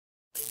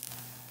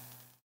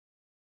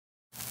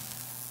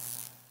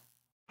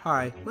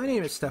Hi, my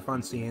name is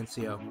Stefan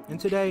Ciancio, and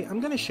today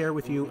I'm going to share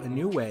with you a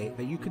new way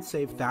that you could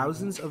save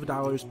thousands of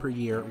dollars per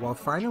year while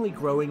finally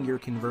growing your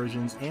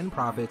conversions and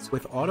profits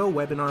with auto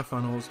webinar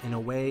funnels in a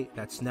way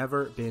that's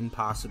never been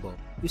possible.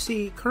 You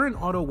see,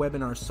 current auto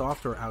webinar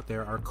software out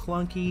there are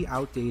clunky,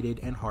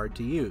 outdated, and hard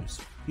to use.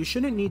 You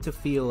shouldn't need to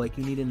feel like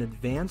you need an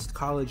advanced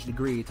college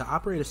degree to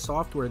operate a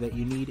software that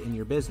you need in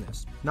your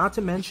business. Not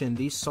to mention,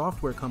 these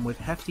software come with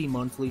hefty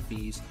monthly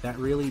fees that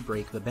really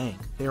break the bank.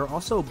 They are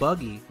also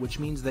buggy, which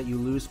means that you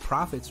lose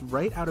profits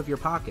right out of your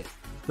pocket.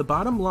 The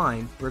bottom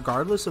line,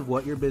 regardless of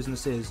what your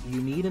business is,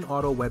 you need an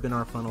auto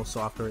webinar funnel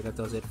software that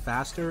does it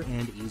faster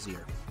and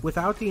easier.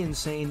 Without the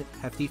insane,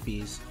 hefty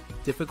fees,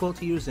 difficult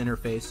to use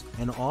interface,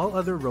 and all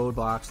other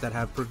roadblocks that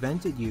have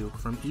prevented you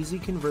from easy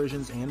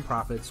conversions and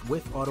profits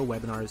with auto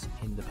webinars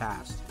in the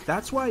past.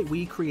 That's why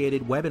we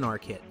created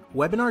WebinarKit.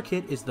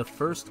 WebinarKit is the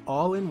first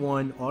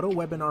all-in-one auto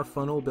webinar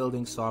funnel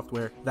building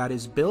software that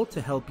is built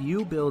to help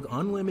you build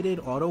unlimited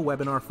auto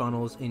webinar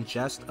funnels in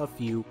just a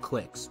few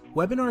clicks.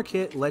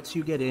 WebinarKit lets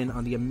you get in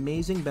on the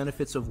amazing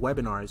benefits of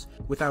webinars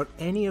without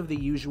any of the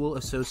usual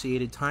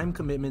associated time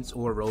commitments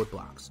or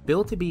roadblocks.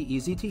 Built to be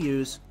easy to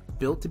use,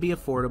 built to be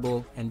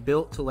affordable, and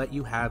built to let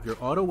you have your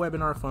auto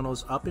webinar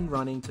funnels up and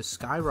running to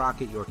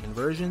skyrocket your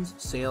conversions,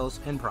 sales,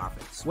 and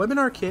profits.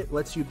 WebinarKit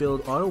lets you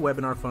build auto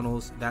webinar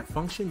funnels that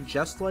function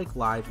just like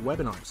live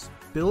webinars.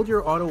 Build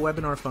your auto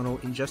webinar funnel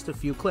in just a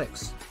few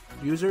clicks.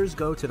 Users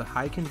go to the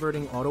high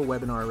converting auto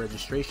webinar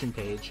registration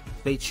page.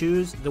 They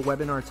choose the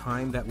webinar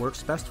time that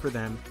works best for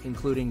them,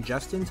 including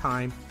just in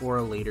time or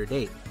a later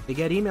date. They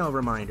get email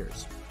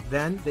reminders.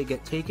 Then they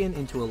get taken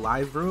into a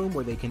live room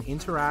where they can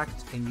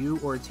interact and you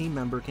or a team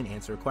member can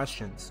answer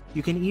questions.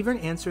 You can even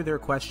answer their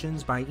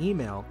questions by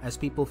email as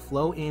people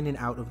flow in and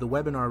out of the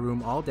webinar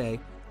room all day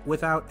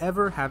without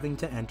ever having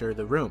to enter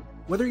the room.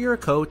 Whether you're a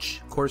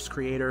coach, course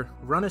creator,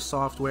 run a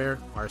software,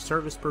 or a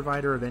service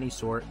provider of any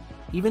sort,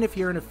 even if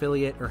you're an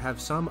affiliate or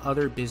have some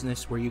other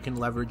business where you can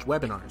leverage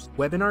webinars,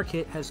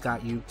 WebinarKit has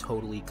got you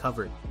totally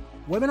covered.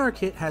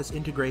 WebinarKit has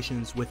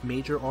integrations with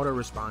major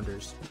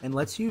autoresponders and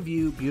lets you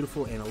view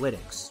beautiful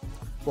analytics,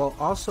 while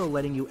also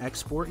letting you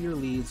export your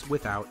leads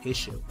without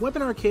issue.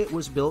 WebinarKit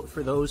was built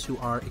for those who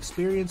are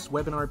experienced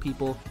webinar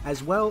people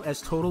as well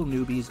as total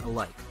newbies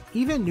alike,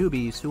 even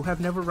newbies who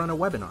have never run a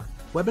webinar.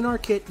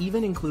 WebinarKit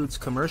even includes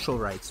commercial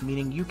rights,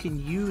 meaning you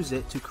can use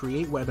it to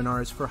create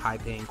webinars for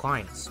high-paying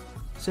clients.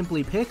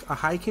 Simply pick a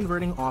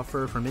high-converting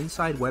offer from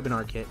inside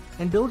WebinarKit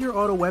and build your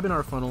auto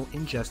webinar funnel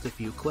in just a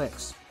few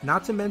clicks.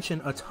 Not to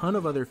mention a ton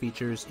of other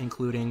features,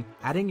 including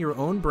adding your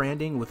own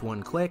branding with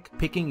one click,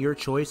 picking your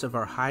choice of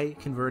our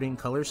high-converting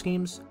color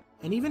schemes,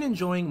 and even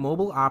enjoying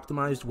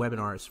mobile-optimized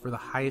webinars for the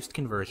highest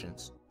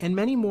conversions. And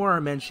many more are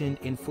mentioned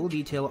in full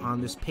detail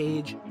on this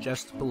page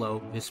just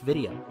below this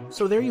video.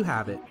 So there you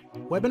have it.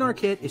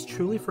 WebinarKit is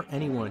truly for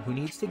anyone who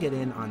needs to get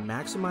in on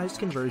maximized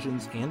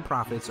conversions and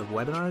profits of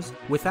webinars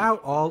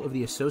without all of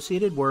the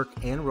associated work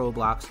and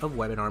roadblocks of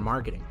webinar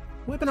marketing.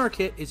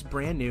 WebinarKit is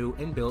brand new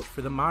and built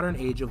for the modern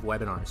age of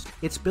webinars.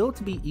 It's built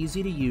to be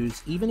easy to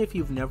use even if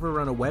you've never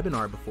run a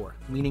webinar before,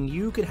 meaning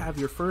you could have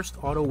your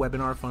first auto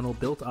webinar funnel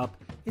built up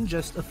in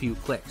just a few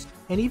clicks.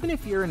 And even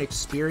if you're an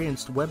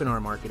experienced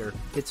webinar marketer,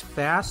 its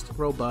fast,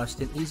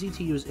 robust, and easy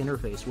to use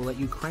interface will let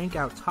you crank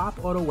out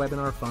top auto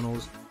webinar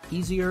funnels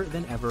easier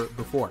than ever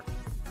before.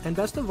 And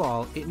best of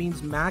all, it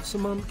means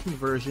maximum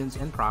conversions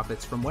and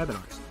profits from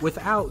webinars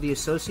without the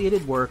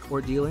associated work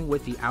or dealing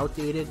with the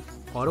outdated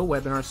auto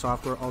webinar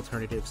software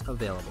alternatives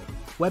available.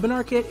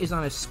 WebinarKit is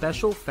on a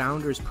special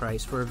founder's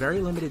price for a very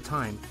limited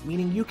time,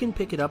 meaning you can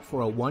pick it up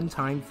for a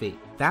one-time fee.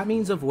 That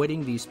means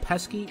avoiding these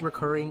pesky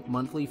recurring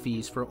monthly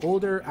fees for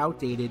older,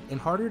 outdated, and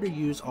harder to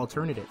use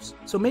alternatives.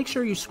 So make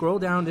sure you scroll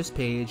down this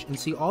page and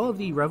see all of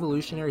the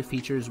revolutionary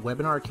features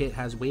WebinarKit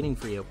has waiting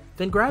for you.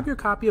 Then grab your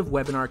copy of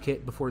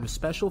WebinarKit before the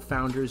special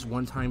founder's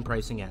one-time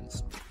pricing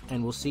ends.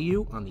 And we'll see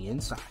you on the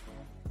inside.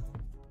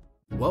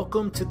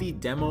 Welcome to the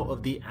demo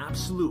of the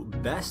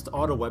absolute best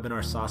auto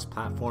webinar SaaS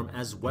platform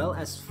as well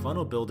as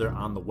funnel builder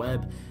on the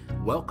web.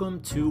 Welcome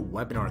to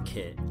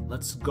WebinarKit.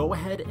 Let's go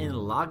ahead and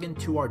log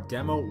into our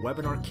demo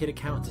WebinarKit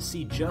account to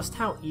see just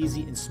how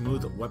easy and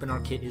smooth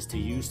WebinarKit is to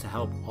use to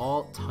help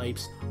all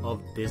types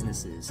of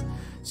businesses.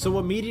 So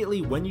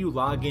immediately when you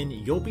log in,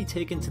 you'll be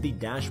taken to the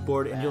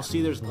dashboard and you'll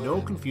see there's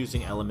no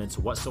confusing elements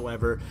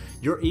whatsoever.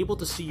 You're able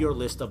to see your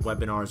list of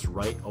webinars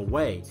right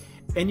away.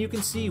 And you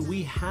can see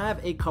we have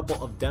a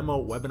couple of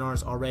demo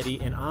webinars already,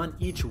 and on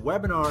each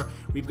webinar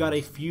we've got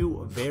a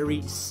few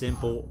very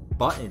simple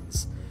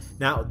buttons.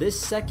 Now this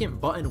second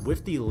button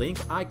with the link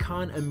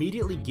icon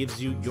immediately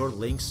gives you your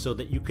links so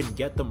that you can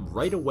get them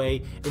right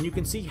away, and you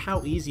can see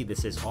how easy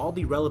this is. All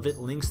the relevant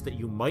links that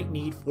you might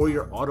need for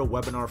your auto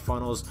webinar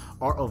funnels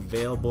are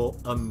available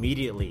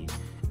immediately.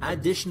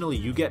 Additionally,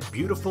 you get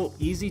beautiful,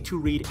 easy to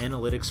read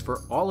analytics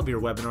for all of your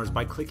webinars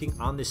by clicking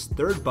on this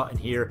third button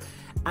here.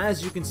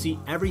 As you can see,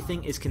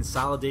 everything is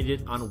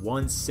consolidated on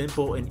one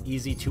simple and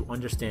easy to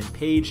understand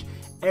page.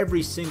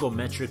 Every single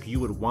metric you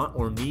would want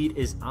or need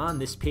is on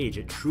this page.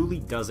 It truly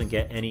doesn't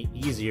get any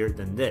easier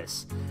than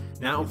this.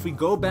 Now, if we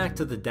go back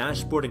to the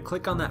dashboard and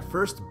click on that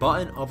first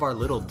button of our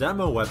little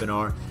demo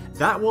webinar,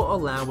 that will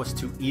allow us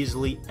to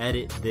easily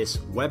edit this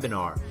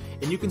webinar.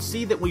 And you can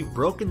see that we've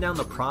broken down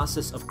the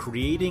process of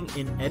creating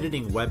and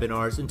editing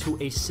webinars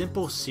into a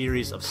simple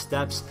series of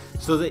steps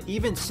so that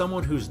even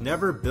someone who's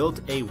never built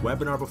a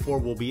webinar before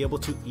will be able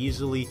to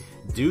easily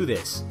do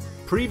this.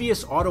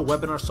 Previous auto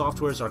webinar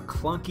softwares are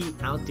clunky,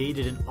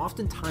 outdated, and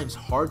oftentimes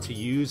hard to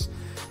use.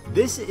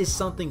 This is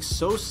something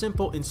so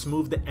simple and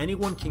smooth that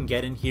anyone can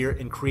get in here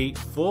and create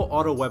full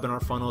auto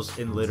webinar funnels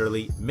in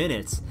literally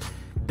minutes.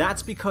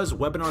 That's because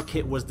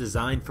WebinarKit was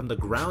designed from the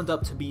ground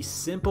up to be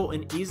simple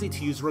and easy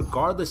to use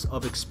regardless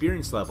of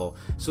experience level,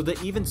 so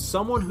that even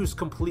someone who's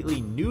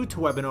completely new to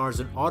webinars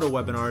and auto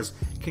webinars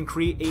can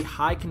create a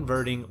high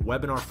converting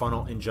webinar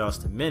funnel in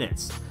just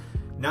minutes.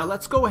 Now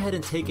let's go ahead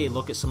and take a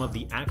look at some of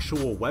the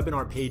actual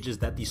webinar pages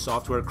that the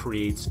software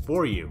creates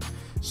for you.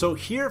 So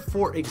here,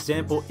 for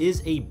example,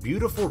 is a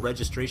beautiful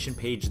registration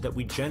page that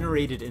we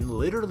generated in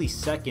literally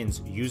seconds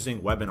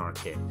using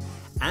WebinarKit.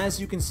 As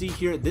you can see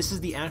here, this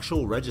is the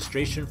actual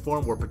registration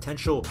form where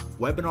potential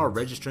webinar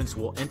registrants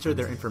will enter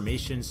their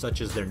information such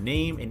as their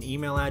name and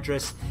email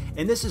address,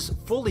 and this is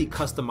fully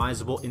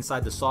customizable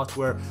inside the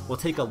software. We'll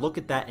take a look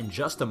at that in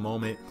just a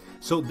moment.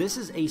 So this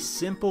is a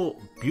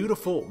simple,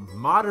 beautiful,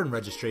 modern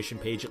registration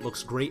page. It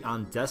looks great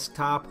on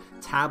desktop,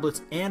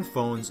 tablets, and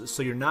phones,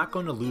 so you're not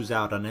going to lose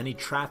out on any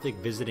traffic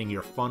visiting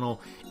your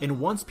funnel. And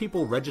once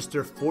people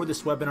register for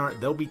this webinar,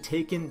 they'll be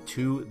taken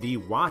to the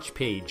watch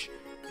page.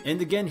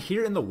 And again,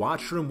 here in the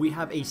watch room, we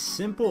have a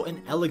simple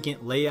and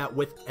elegant layout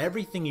with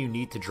everything you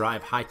need to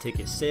drive high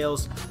ticket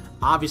sales.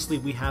 Obviously,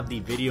 we have the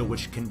video,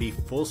 which can be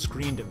full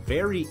screened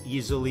very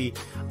easily.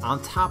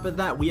 On top of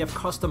that, we have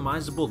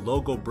customizable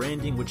logo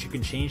branding, which you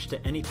can change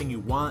to anything you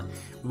want.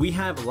 We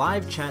have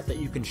live chat that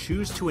you can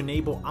choose to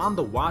enable on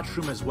the watch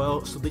room as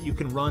well, so that you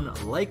can run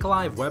like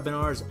live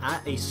webinars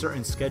at a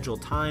certain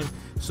scheduled time,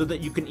 so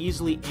that you can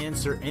easily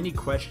answer any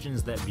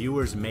questions that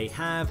viewers may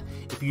have.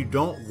 If you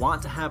don't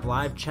want to have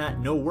live chat,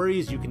 no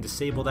worries, you can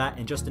disable that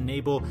and just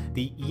enable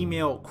the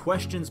email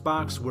questions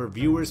box where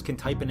viewers can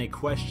type in a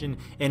question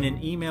and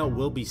an email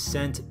will be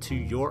sent to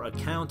your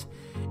account,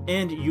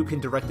 and you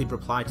can directly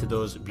reply to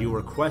those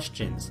viewer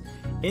questions.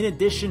 In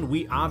addition,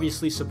 we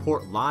obviously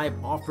support live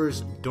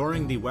offers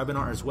during the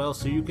webinar as well,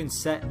 so you can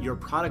set your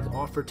product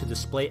offer to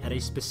display at a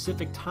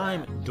specific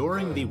time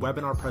during the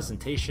webinar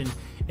presentation.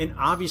 And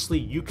obviously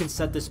you can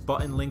set this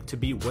button link to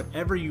be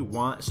whatever you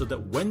want, so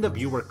that when the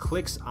viewer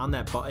clicks on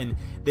that button,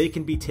 they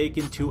can be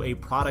taken to a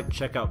product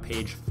checkout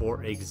page,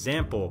 for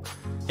example.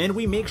 And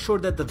we make sure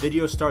that the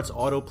video starts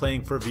auto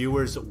playing for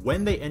viewers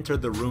when they enter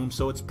the room,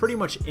 so it's pretty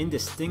much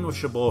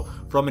indistinguishable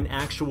from an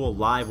actual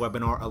live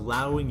webinar,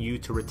 allowing you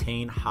to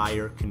retain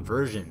higher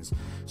conversions.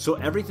 So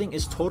everything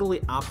is totally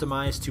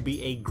optimized to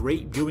be a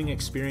great viewing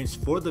experience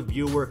for the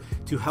viewer,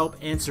 to help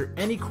answer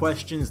any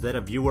questions that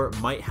a viewer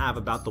might have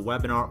about the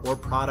webinar or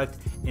product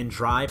and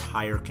drive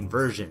higher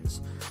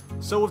conversions.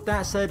 So with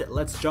that said,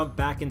 let's jump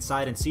back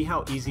inside and see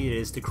how easy it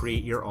is to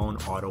create your own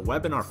auto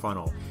webinar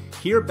funnel.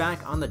 Here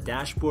back on the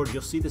dashboard,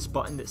 you'll see this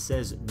button that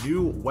says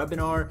New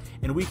Webinar,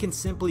 and we can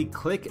simply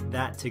click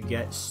that to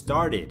get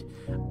started.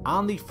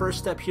 On the first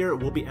step here,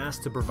 we'll be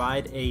asked to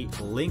provide a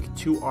link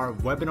to our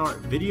webinar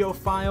video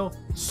file.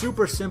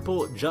 Super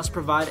simple, just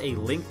provide a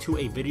link to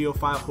a video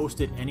file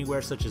hosted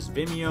anywhere such as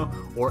Vimeo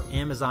or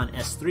Amazon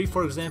S3,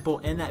 for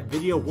example, and that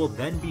video will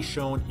then be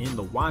shown in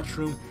the watch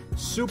room.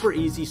 Super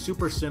easy,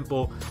 super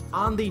simple.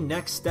 On the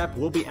next step,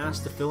 we'll be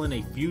asked to fill in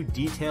a few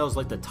details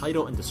like the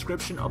title and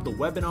description of the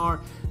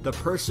webinar, the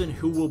person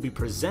who will be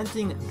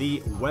presenting the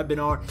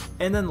webinar,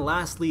 and then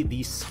lastly,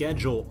 the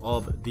schedule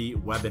of the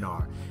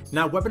webinar.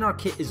 Now,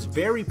 WebinarKit is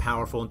very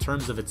powerful in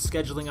terms of its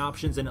scheduling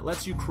options, and it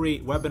lets you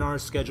create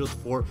webinars scheduled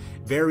for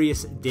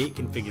various date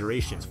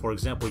configurations. For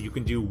example, you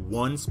can do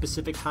one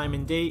specific time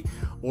and date,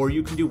 or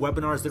you can do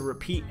webinars that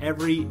repeat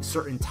every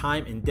certain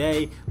time and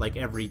day, like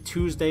every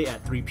Tuesday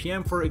at 3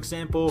 p.m., for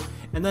example.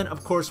 And then,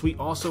 of course, we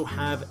also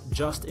have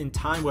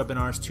just-in-time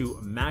webinars to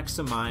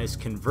maximize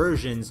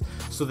conversions,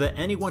 so that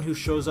anyone who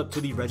shows up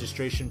to the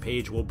registration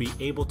page will be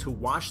able to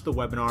watch the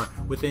webinar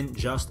within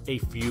just a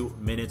few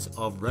minutes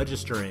of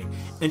registering.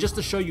 And just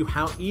to show you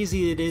how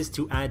easy it is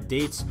to add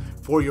dates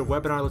for your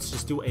webinar, let's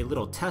just do a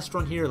little test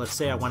run here. Let's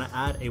say I want to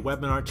add a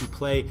webinar to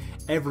play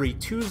every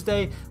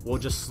Tuesday. We'll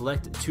just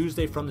select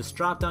Tuesday from this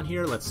drop down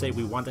here. Let's say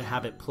we want to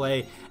have it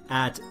play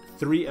at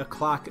 3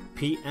 o'clock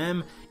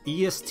p.m.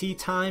 EST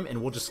time, and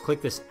we'll just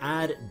click this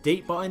add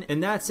date button,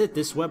 and that's it.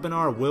 This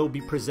webinar will be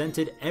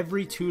presented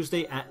every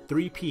Tuesday at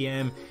 3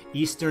 p.m.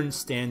 Eastern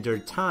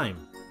Standard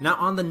Time. Now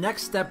on the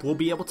next step, we'll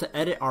be able to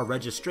edit our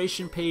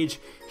registration page.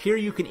 Here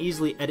you can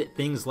easily edit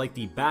things like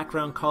the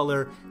background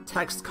color,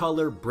 text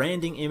color,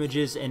 branding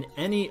images, and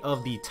any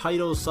of the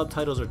titles,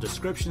 subtitles, or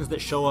descriptions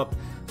that show up.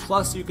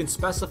 Plus, you can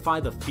specify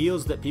the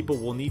fields that people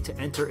will need to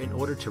enter in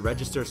order to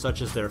register,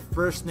 such as their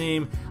first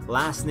name,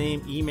 last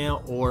name,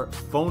 email, or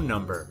phone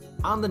number.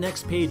 On the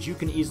next page, you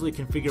can easily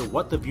configure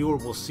what the viewer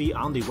will see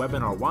on the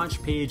webinar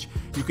watch page.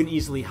 You can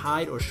easily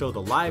hide or show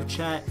the live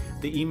chat,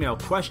 the email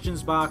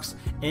questions box,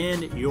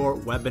 and your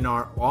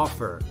webinar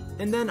offer.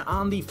 And then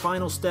on the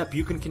final step,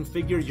 you can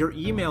configure your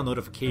email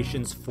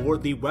notifications for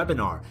the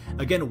webinar.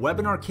 Again,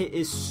 WebinarKit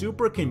is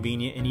super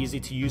convenient and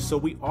easy to use, so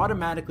we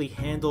automatically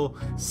handle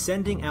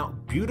sending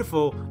out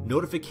beautiful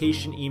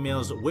notification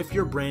emails with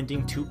your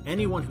branding to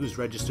anyone who's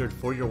registered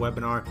for your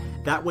webinar.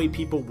 That way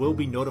people will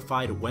be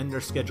notified when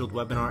their scheduled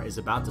webinar is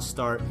about to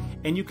start,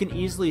 and you can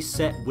easily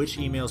set which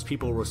emails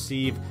people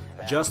receive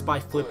just by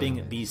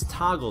flipping these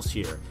toggles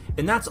here.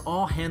 And that's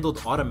all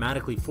handled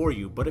automatically for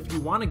you. But if you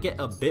want to get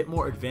a bit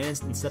more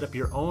advanced and set up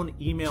your own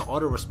email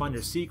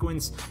autoresponder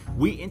sequence,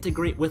 we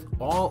integrate with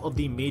all of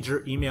the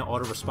major email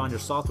autoresponder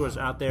softwares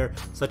out there,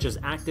 such as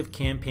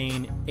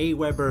ActiveCampaign,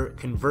 Aweber,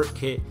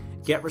 ConvertKit,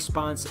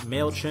 GetResponse,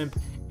 MailChimp,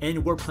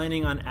 and we're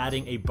planning on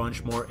adding a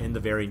bunch more in the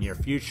very near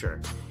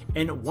future.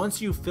 And once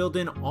you've filled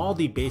in all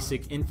the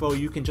basic info,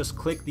 you can just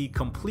click the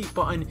complete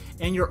button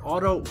and your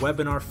auto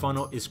webinar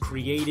funnel is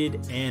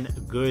created and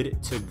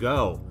good to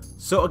go.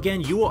 So again,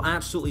 you will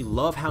absolutely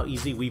love how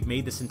easy we've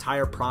made this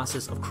entire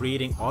process of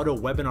creating auto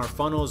webinar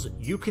funnels.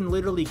 You can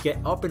literally get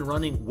up and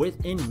running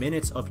within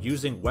minutes of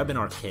using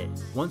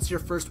WebinarKit. Once your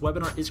first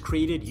webinar is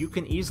created, you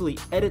can easily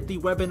edit the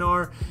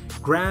webinar,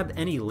 grab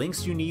any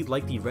links you need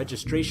like the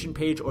registration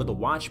page or the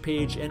watch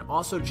page, and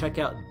also check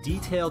out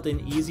detailed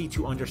and easy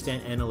to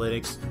understand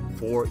analytics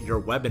for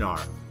your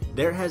webinar.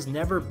 There has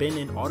never been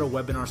an auto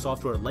webinar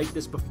software like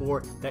this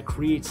before that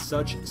creates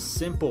such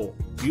simple,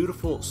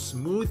 beautiful,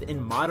 smooth,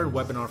 and modern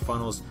webinar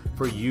funnels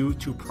for you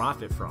to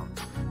profit from.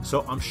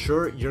 So I'm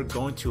sure you're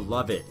going to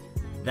love it.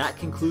 That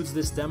concludes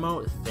this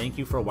demo. Thank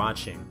you for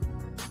watching.